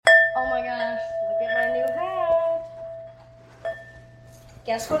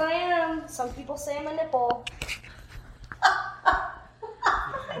Guess what I am? Some people say I'm a nipple.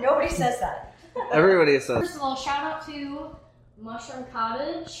 Nobody says that. Everybody says. First of all, shout out to Mushroom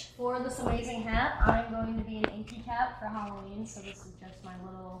Cottage for this amazing hat. I'm going to be an Inky Cat for Halloween, so this is just my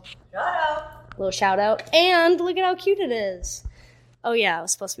little shout out. And look at how cute it is. Oh yeah, I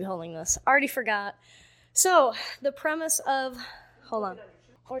was supposed to be holding this. Already forgot. So, the premise of... Hold on.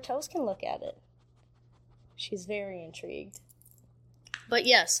 Hortense can look at it. She's very intrigued. But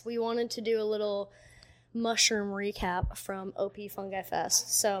yes, we wanted to do a little mushroom recap from OP Fungi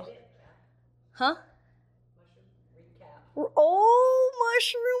Fest. So... Huh? Oh,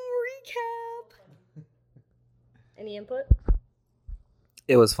 mushroom recap. Any input?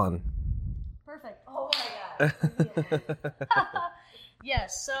 It was fun. Perfect. Oh my god.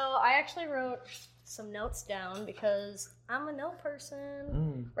 Yes, so I actually wrote some notes down because I'm a note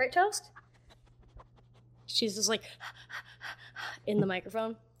person. Right, Toast? She's just like in the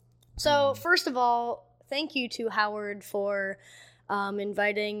microphone. So first of all, thank you to Howard for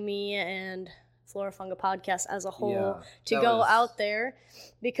inviting me and Flora Funga podcast as a whole to go out there,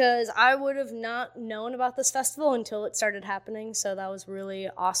 because I would have not known about this festival until it started happening. So that was really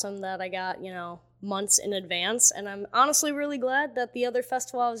awesome that I got, months in advance. And I'm honestly really glad that the other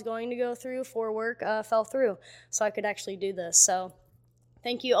festival I was going to go through for work fell through so I could actually do this. So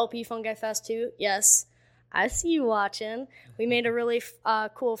thank you, OP Fungi Fest too. Yes, I see you watching. We made a really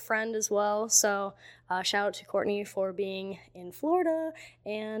cool friend as well. So shout out to Courtney for being in Florida.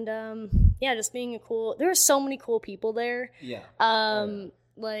 And just being there were so many cool people there. Yeah.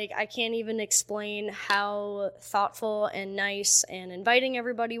 Like, I can't even explain how thoughtful and nice and inviting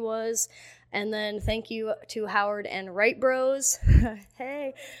everybody was. And then thank you to Howard and Wright Bros.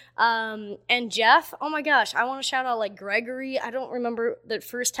 Hey. And Jeff. Oh my gosh. I want to shout out like Gregory. I don't remember the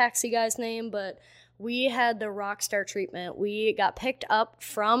first taxi guy's name, but we had the Rockstar treatment. We got picked up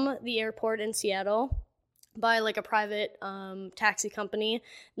from the airport in Seattle by like a private taxi company.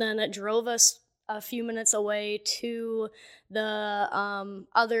 Then it drove us a few minutes away to the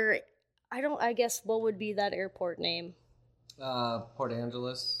other, I guess what would be that airport name? Port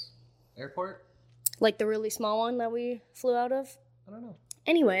Angeles Airport? Like the really small one that we flew out of? I don't know.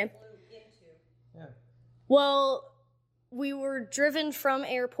 Anyway. Yeah. Well, we were driven from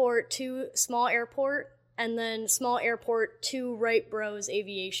airport to small airport, and then small airport to Wright Bros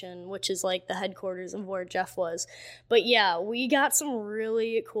Aviation, which is like the headquarters of where Jeff was. But yeah, we got some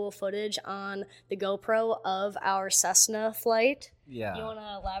really cool footage on the GoPro of our Cessna flight. Yeah. You want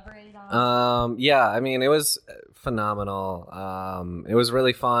to elaborate on? Yeah, I mean, it was phenomenal. It was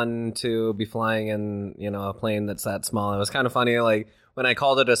really fun to be flying in, a plane that's that small. It was kind of funny, like, when I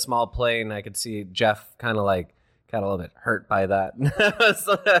called it a small plane, I could see Jeff kind of like got a little bit hurt by that.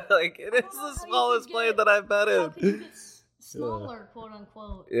 So like, it is the smallest plane that I've been in. It's smaller, quote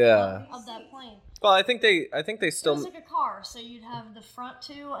unquote. Yeah. Of that plane. Well, I think they still. It was like a car, so you'd have the front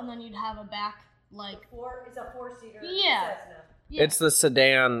two, and then you'd have a back like. It's a 4-seater. Yeah. Cessna. Yeah. It's the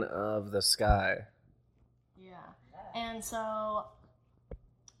sedan of the sky. Yeah. And so,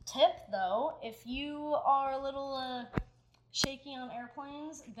 tip though, if you are a little shaky on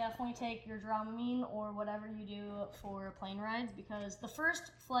airplanes, definitely take your Dramamine or whatever you do for plane rides, because the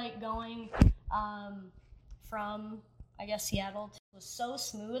first flight going from, I guess, Seattle was so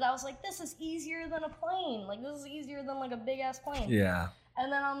smooth. I was like, this is easier than a plane. Like, this is easier than like a big ass plane. Yeah. And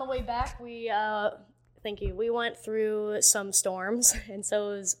then on the way back, we went through some storms, and so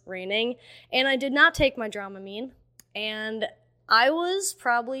it was raining, and I did not take my Dramamine, and I was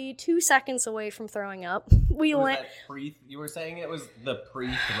probably 2 seconds away from throwing up. You were saying it was the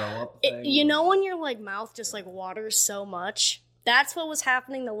pre-throw up thing? When your like mouth just like waters so much? That's what was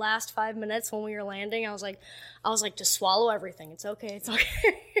happening the last 5 minutes when we were landing. I was like, just swallow everything. It's okay. It's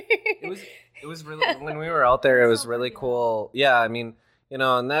okay. It was really, when we were out there, it was really cool. Yeah, I mean,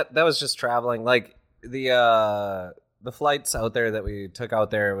 and that was just traveling. Like, the flights out there that we took out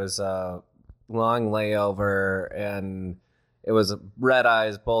there was a long layover, and it was red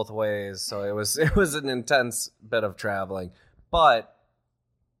eyes both ways, so it was an intense bit of traveling. But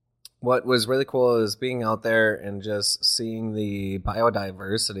what was really cool is being out there and just seeing the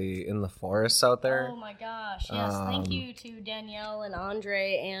biodiversity in the forests out there. Oh my gosh, yes. Thank you to Danielle and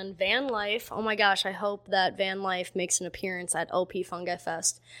Andre and Van Life. Oh my gosh, I hope that Van Life makes an appearance at OP Fungi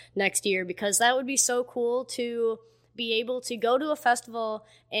Fest next year, because that would be so cool to be able to go to a festival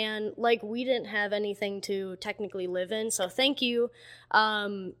and like we didn't have anything to technically live in. So thank you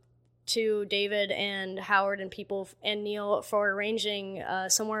to David and Howard and people and Neil for arranging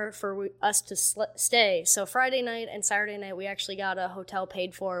somewhere for us to stay. So Friday night and Saturday night we actually got a hotel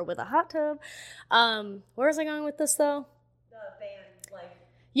paid for with a hot tub. Where was I going with this though? The van. like?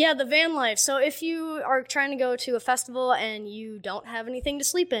 Yeah, the van life. So if you are trying to go to a festival and you don't have anything to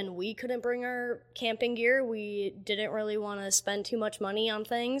sleep in, we couldn't bring our camping gear. We didn't really want to spend too much money on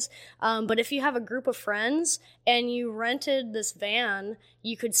things. But if you have a group of friends and you rented this van,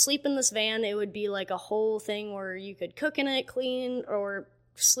 you could sleep in this van. It would be like a whole thing where you could cook in it, clean, or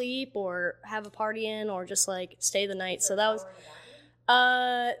sleep, or have a party in, or just like stay the night. So that was...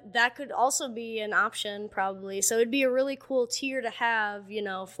 that could also be an option, probably. So it'd be a really cool tier to have,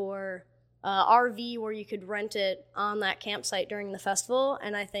 for RV, where you could rent it on that campsite during the festival.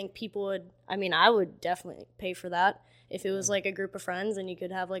 And I think I would definitely pay for that if it was like a group of friends and you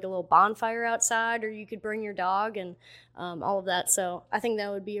could have like a little bonfire outside, or you could bring your dog and all of that. So I think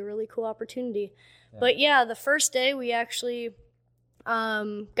that would be a really cool opportunity. Yeah. But yeah, the first day we actually...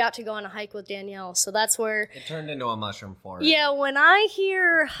 got to go on a hike with Danielle. So that's where it turned into a mushroom forest. Yeah, when I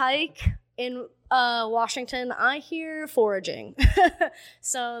hear hike in Washington, I hear foraging.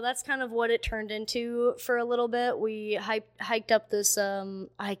 So that's kind of what it turned into for a little bit. We hiked up this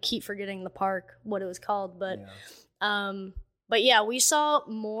I keep forgetting the park, what it was called, but yeah, we saw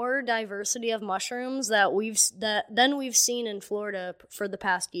more diversity of mushrooms than we've seen in Florida for the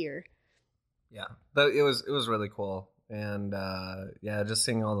past year. Yeah. But it was really cool. And, just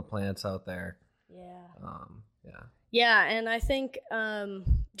seeing all the plants out there. Yeah. Yeah, and I think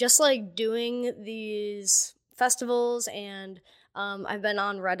just like doing these festivals, and I've been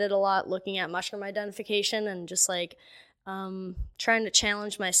on Reddit a lot looking at mushroom identification and just like trying to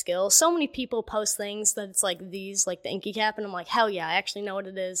challenge my skills. So many people post things that it's like these, like the Inky Cap, and I'm like, hell yeah, I actually know what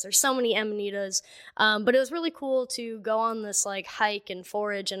it is. There's so many amanitas. But it was really cool to go on this like hike and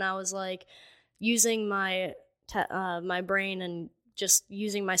forage, and I was like using my brain and just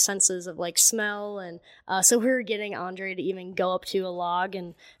using my senses of like smell, and so we were getting Andre to even go up to a log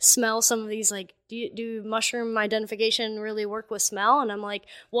and smell some of these, like, do mushroom identification really work with smell? And I'm like,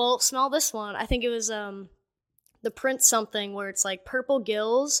 well, smell this one. I think it was the Prince something, where it's like purple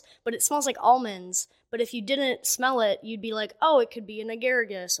gills, but it smells like almonds. But if you didn't smell it, you'd be like, oh, it could be an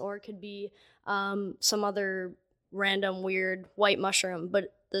agaricus, or it could be some other random weird white mushroom,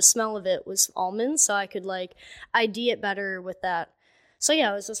 but the smell of it was almonds, so I could like ID it better with that. So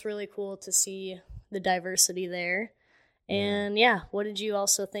yeah, it was just really cool to see the diversity there. And yeah, what did you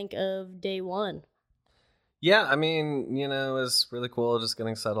also think of day one? Yeah, I mean, it was really cool just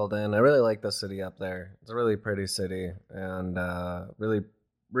getting settled in. I really like the city up there. It's a really pretty city, and really,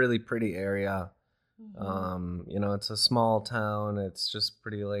 really pretty area. Mm-hmm. It's a small town. It's just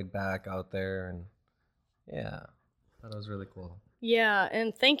pretty laid back out there, and yeah, that was really cool. Yeah,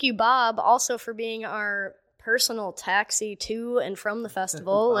 and thank you, Bob, also for being our personal taxi to and from the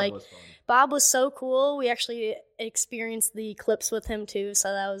festival. Bob was so cool. We actually experienced the eclipse with him too,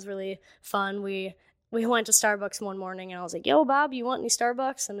 so that was really fun. We went to Starbucks one morning, and I was like, "Yo, Bob, you want any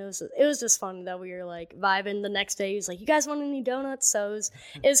Starbucks?" And it was just fun that we were like vibing. The next day, he was like, "You guys want any donuts?" So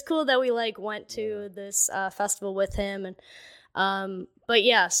it was cool that we like went to this festival with him, and but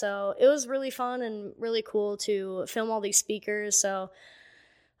yeah, so it was really fun and really cool to film all these speakers. So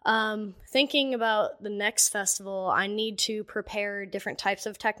thinking about the next festival, I need to prepare different types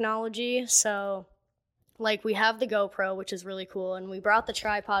of technology. So like we have the GoPro, which is really cool, and we brought the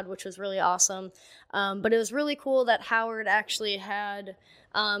tripod, which was really awesome. But it was really cool that Howard actually had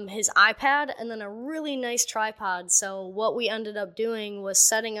his iPad and then a really nice tripod. So what we ended up doing was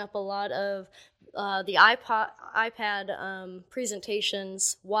setting up a lot of the iPad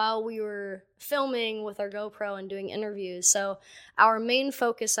presentations while we were filming with our GoPro and doing interviews. So our main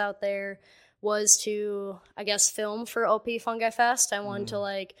focus out there was to, I guess, film for OP Fungi Fest. I wanted to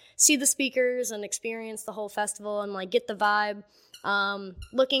like see the speakers and experience the whole festival and like get the vibe.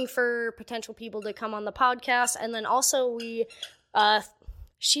 Looking for potential people to come on the podcast, and then also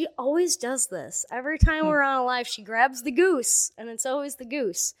she always does this. Every time we're on a live, she grabs the goose, and it's always the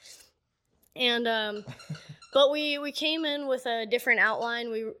goose. And but we came in with a different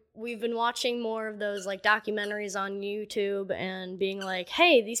outline. We've been watching more of those like documentaries on YouTube and being like,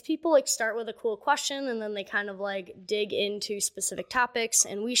 hey, these people like start with a cool question and then they kind of like dig into specific topics,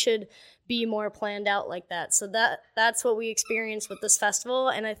 and we should be more planned out like that. So that's what we experienced with this festival,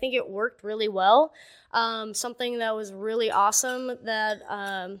 and I think it worked really well. Something that was really awesome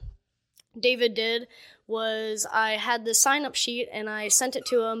that David did was I had this sign-up sheet, and I sent it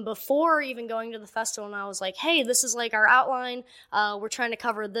to him before even going to the festival, and I was like, hey, this is like our outline. We're trying to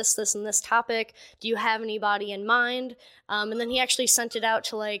cover this, and this topic. Do you have anybody in mind? And then he actually sent it out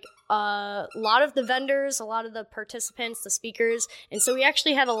to like a lot of the vendors, a lot of the participants, the speakers, and so we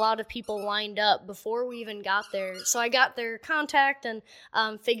actually had a lot of people lined up before we even got there. So I got their contact and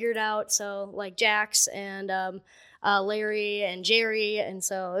figured out, so like Jax and Larry and Jerry, and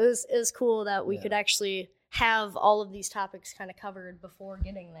so it was cool that we could actually have all of these topics kind of covered before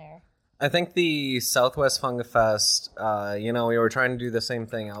getting there. I think the Southwest Fungi Fest, we were trying to do the same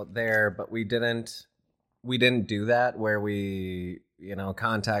thing out there, but we didn't do that where we,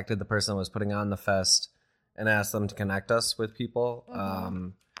 contacted the person who was putting on the fest and asked them to connect us with people. Mm-hmm.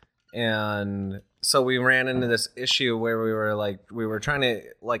 And so we ran into this issue where we were trying to,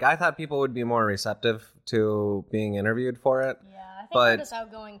 I thought people would be more receptive to being interviewed for it. Yeah, I think we're just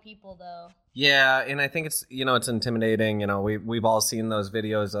outgoing people, though. Yeah, and I think it's, it's intimidating. We've all seen those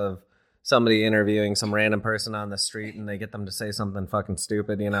videos of somebody interviewing some random person on the street and they get them to say something fucking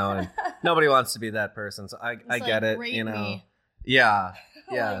stupid, and nobody wants to be that person. So I get it, me. Yeah.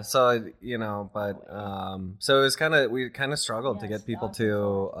 Yeah. So, so it was we kind of struggled to get people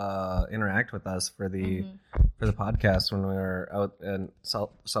to interact with us for the podcast when we were out in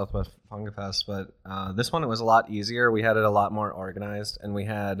Southwest Fungi Fest. But this one, it was a lot easier. We had it a lot more organized, and we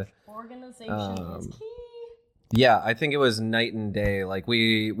had organization is key. Yeah, I think it was night and day. Like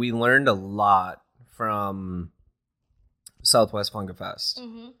we learned a lot from Southwest Fungi Fest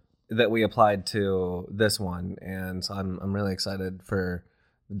that we applied to this one, and so I'm really excited for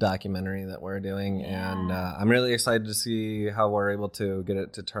the documentary that we're doing, and I'm really excited to see how we're able to get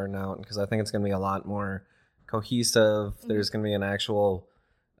it to turn out, because I think it's going to be a lot more cohesive. There's going to be an actual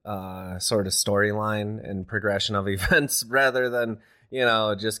sort of storyline and progression of events rather than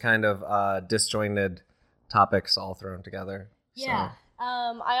just kind of disjointed topics all thrown together. Yeah. So.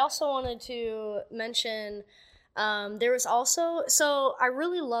 I also wanted to mention there was also, so I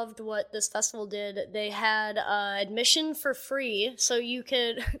really loved what this festival did. They had admission for free, so you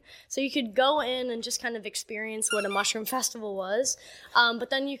could go in and just kind of experience what a mushroom festival was. But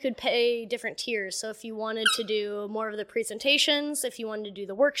then you could pay different tiers. So if you wanted to do more of the presentations, if you wanted to do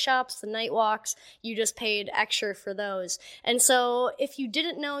the workshops, the night walks, you just paid extra for those. And so if you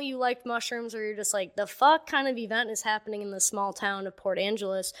didn't know you liked mushrooms, or you're just like, the fuck kind of event is happening in the small town of Port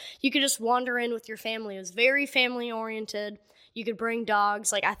Angeles, you could just wander in with your family. It was very family oriented. You could bring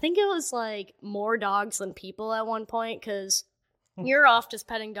dogs. I think it was more dogs than people at one point, because you're off just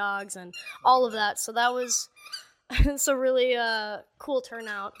petting dogs and all of that. So that was it's a really cool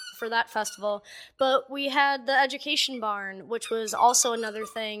turnout for that festival. But we had the education barn, which was also another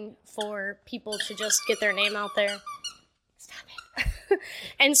thing for people to just get their name out there. Stop it.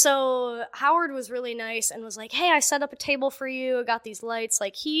 And so Howard was really nice and was like, hey, I set up a table for you. I got these lights.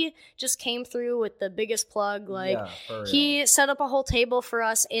 He just came through with the biggest plug. He set up a whole table for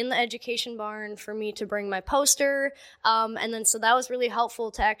us in the education barn for me to bring my poster. And then so that was really helpful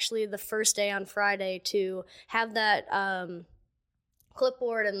to actually the first day on Friday to have that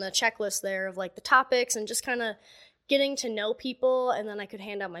clipboard and the checklist there of the topics and just kind of getting to know people, and then I could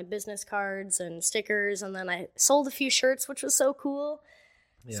hand out my business cards and stickers, and then I sold a few shirts, which was so cool.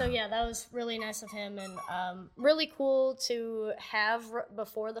 Yeah. So yeah, that was really nice of him, and really cool to have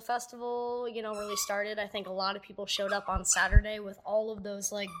before the festival, really started. I think a lot of people showed up on Saturday with all of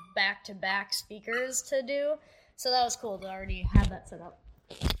those back-to-back speakers to do, so that was cool to already have that set up.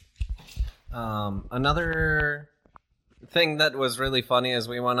 Another thing that was really funny is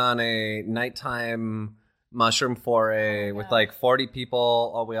we went on a nighttime mushroom foray with 40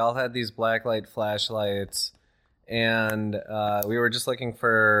 people. We all had these blacklight flashlights, and we were just looking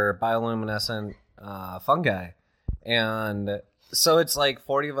for bioluminescent fungi. And so it's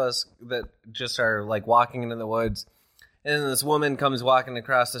 40 of us that just are walking into the woods, and then this woman comes walking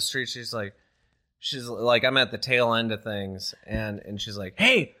across the street. She's like, I'm at the tail end of things, and she's like,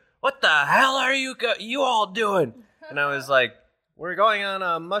 hey, what the hell are you all doing? And I was like, we're going on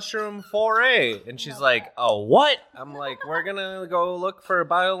a mushroom foray. And she's like, oh, what? I'm like, we're going to go look for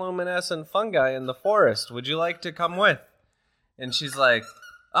bioluminescent fungi in the forest. Would you like to come with? And she's like,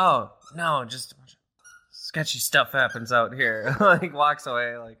 oh, no, just sketchy stuff happens out here. Walks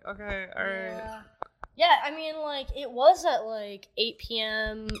away. Okay, all right. Yeah, I mean, it was at 8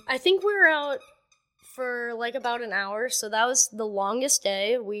 p.m. I think we were out for about an hour. So that was the longest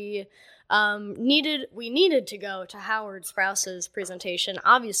day. We needed to go to Howard Sprouse's presentation,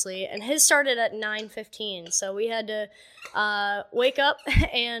 obviously, and his started at 9:15. So we had to wake up,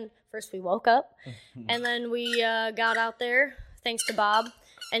 and first we woke up, and then we got out there, thanks to Bob,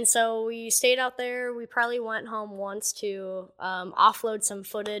 And so we stayed out there. We probably went home once to offload some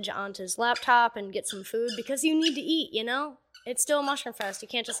footage onto his laptop and get some food because you need to eat, you know? It's still a mushroom fest. You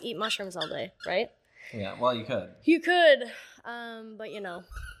can't just eat mushrooms all day, right? Yeah, well, you could. You could, but you know.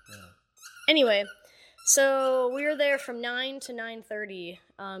 Yeah. Anyway, so we were there from 9 to 9:30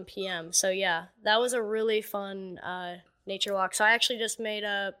 p.m. So yeah, that was a really fun nature walk. So I actually just made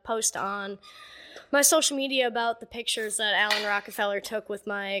a post on my social media about the pictures that Alan Rockefeller took with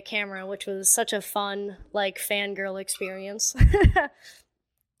my camera, which was such a fun, like, fangirl experience.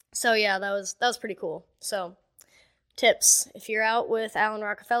 So yeah, that was pretty cool. So tips: if you're out with Alan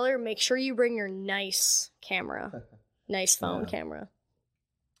Rockefeller, make sure you bring your nice camera, nice phone camera.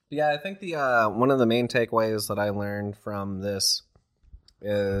 Yeah, I think the one of the main takeaways that I learned from this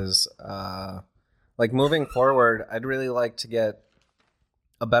is like moving forward, I'd really like to get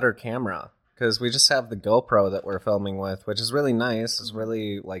a better camera. Because we just have the GoPro that we're filming with, which is really nice. It's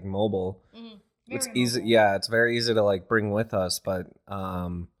really, like, mobile. Mm-hmm. It's easy. Mobile. Yeah, it's very easy to, like, bring with us. But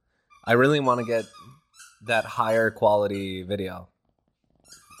I really want to get that higher quality video.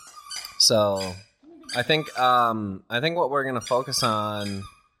 So I think what we're going to focus on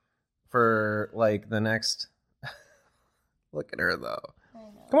for, like, the next... Look at her, though.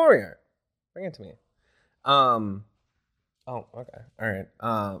 Come over here. Bring it to me. Oh, okay. All right.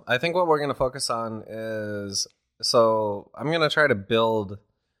 I think what we're going to focus on is... So I'm going to try to build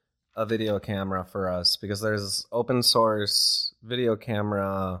a video camera for us because there's this open source video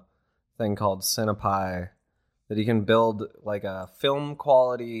camera thing called Cinepie that you can build like a film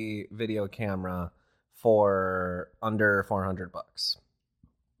quality video camera for under $400.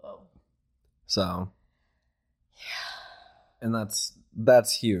 Whoa. So... Yeah. And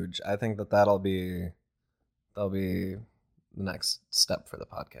that's huge. I think that'll be the next step for the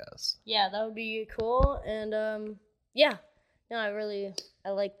podcast. Yeah, that would be cool. And yeah, no, I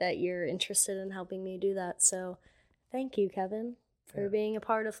like that you're interested in helping me do that. So thank you, Kevin, for being a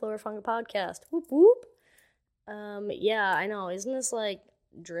part of Flora Fungi podcast. Whoop whoop. Yeah, I know. Isn't this like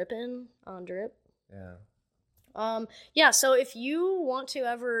dripping on drip? Yeah. Yeah, so if you want to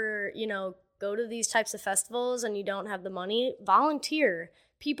ever, go to these types of festivals and you don't have the money, volunteer.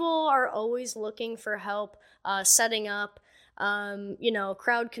 People are always looking for help setting up,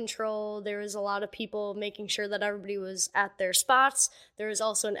 crowd control. There was a lot of people making sure that everybody was at their spots. There was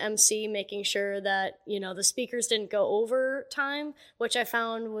also an MC making sure that, the speakers didn't go over time, which I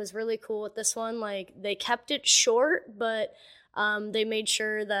found was really cool with this one. Like, they kept it short, but they made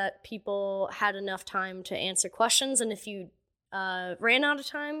sure that people had enough time to answer questions. And if you ran out of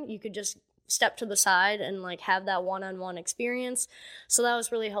time, you could just step to the side and like have that one-on-one experience. So that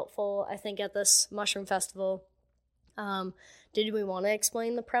was really helpful, I think, at this mushroom festival. Did we want to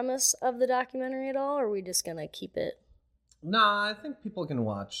explain the premise of the documentary at all, or are we just gonna keep it? No, I think people can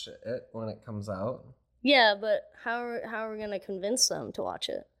watch it when it comes out. Yeah, but how are we gonna convince them to watch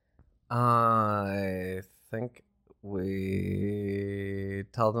it? I think we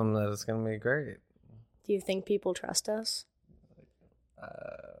tell them that it's gonna be great. Do you think people trust us?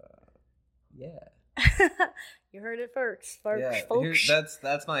 Yeah. You heard it first, folks. Yeah,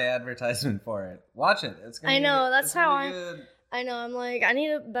 that's my advertisement for it. Watch it. It's gonna. I know. That's how good. I know. I'm like, I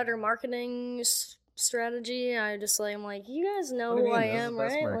need a better marketing strategy. I'm like, you guys know who I am, right?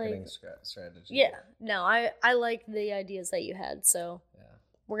 That's marketing strategy. Yeah. No, I like the ideas that you had. So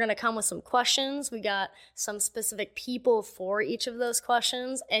we're gonna come with some questions. We got some specific people for each of those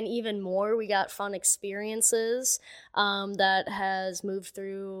questions, and even more, we got fun experiences that has moved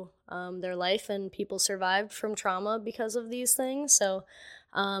through their life, and people survived from trauma because of these things. So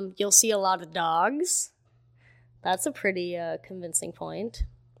you'll see a lot of dogs. That's a pretty convincing point.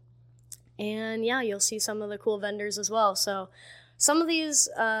 And yeah, you'll see some of the cool vendors as well. So some of these,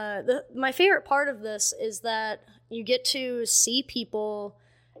 my favorite part of this is that you get to see people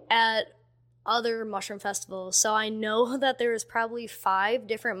at other mushroom festivals. So I know that there is probably 5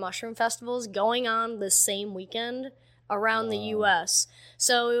 different mushroom festivals going on the same weekend around the U.S.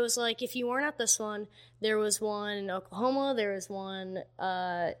 So it was like, if you weren't at this one, there was one in Oklahoma, there was one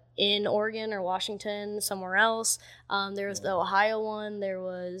in Oregon or Washington, somewhere else. There was the Ohio one. There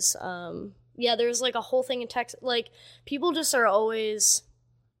was, there's like a whole thing in Texas. Like, people just are always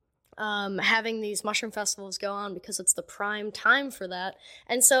having these mushroom festivals go on because it's the prime time for that.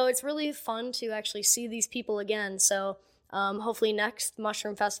 And so it's really fun to actually see these people again. So hopefully next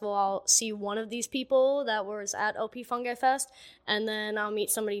mushroom festival, I'll see one of these people that was at OP Fungi Fest, and then I'll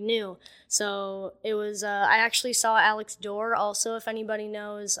meet somebody new. So it was, I actually saw Alex Dorr also, if anybody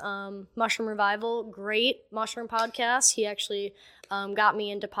knows Mushroom Revival, great mushroom podcast. He actually got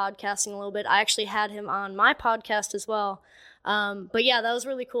me into podcasting a little bit. I actually had him on my podcast as well. But yeah, that was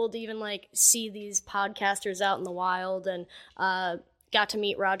really cool to even like see these podcasters out in the wild, and got to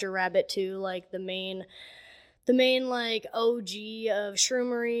meet Roger Rabbit too, like the main like OG of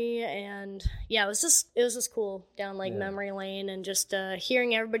shroomery. And yeah, it was just cool down like memory lane, and just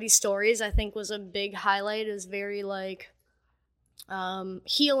hearing everybody's stories, I think was a big highlight. It was very like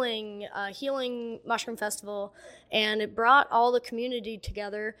healing mushroom festival, and it brought all the community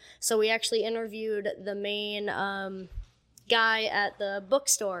together. So we actually interviewed the main guy at the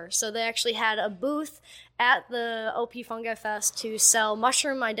bookstore. So they actually had a booth at the OP Fungi Fest to sell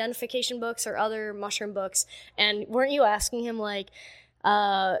mushroom identification books or other mushroom books. And weren't you asking him, like,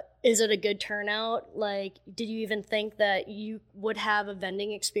 is it a good turnout? Like, did you even think that you would have a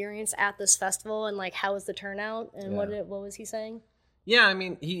vending experience at this festival? And like, how was the turnout? And what was he saying? Yeah, I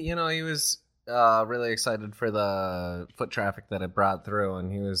mean, he was really excited for the foot traffic that it brought through,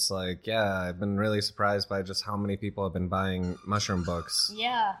 and he was like, "Yeah, I've been really surprised by just how many people have been buying mushroom books."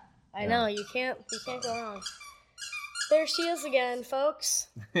 Yeah, I know. You can't go wrong. There she is again, folks.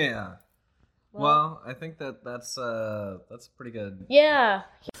 Yeah. Well, I think that's pretty good. Yeah.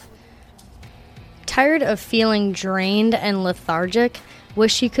 Tired of feeling drained and lethargic?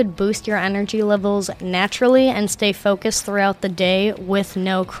 Wish you could boost your energy levels naturally and stay focused throughout the day with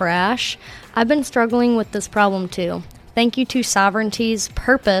no crash? I've been struggling with this problem too. Thank you to Sovereignty's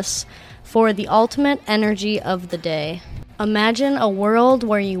Purpose for the ultimate energy of the day. Imagine a world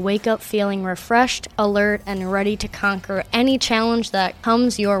where you wake up feeling refreshed, alert, and ready to conquer any challenge that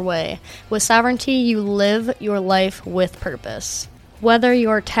comes your way. With Sovereignty, you live your life with purpose. Whether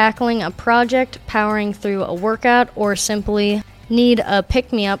you're tackling a project, powering through a workout, or simply need a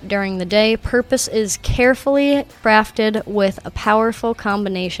pick-me-up during the day, Purpose is carefully crafted with a powerful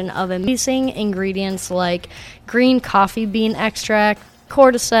combination of amazing ingredients like green coffee bean extract,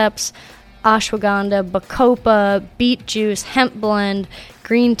 cordyceps, ashwagandha, bacopa, beet juice, hemp blend,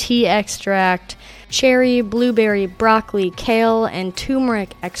 green tea extract, cherry, blueberry, broccoli, kale, and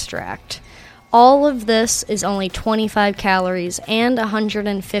turmeric extract. All of this is only 25 calories and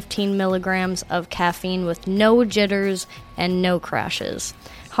 115 milligrams of caffeine with no jitters and no crashes.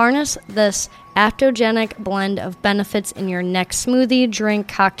 Harness this adaptogenic blend of benefits in your next smoothie, drink,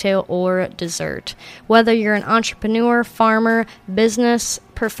 cocktail, or dessert. Whether you're an entrepreneur, farmer, business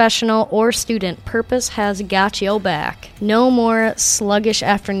professional, or student, Purpose has got your back. No more sluggish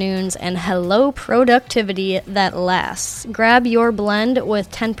afternoons, and hello productivity that lasts. Grab your blend with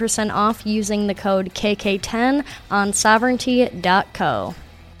 10% off using the code KK10 on sovereignty.co.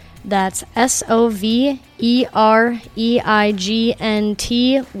 That's SOVEREIGNTY.co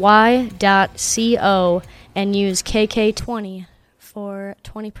and use KK20 for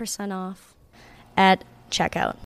 20% off at checkout.